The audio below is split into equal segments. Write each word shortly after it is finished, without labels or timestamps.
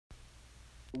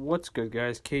What's good,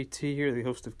 guys? KT here, the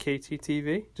host of KT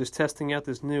TV. Just testing out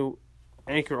this new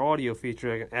Anchor audio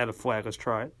feature. I can add a flag. Let's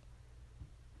try it.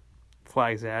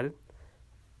 Flag's added.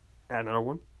 Add another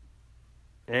one.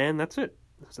 And that's it.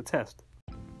 That's a test.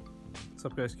 What's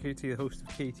up, guys? KT, the host of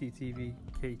KT TV.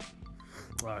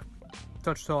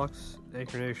 Touch Talks,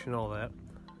 Anchor Nation, all that.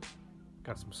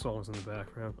 Got some songs in the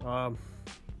background. I'm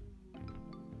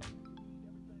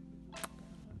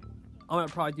going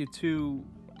to probably do 2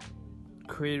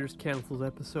 Creators Council's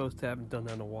episodes. I haven't done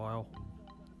that in a while.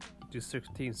 Do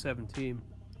 16, 17,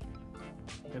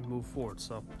 and move forward.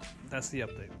 So that's the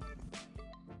update.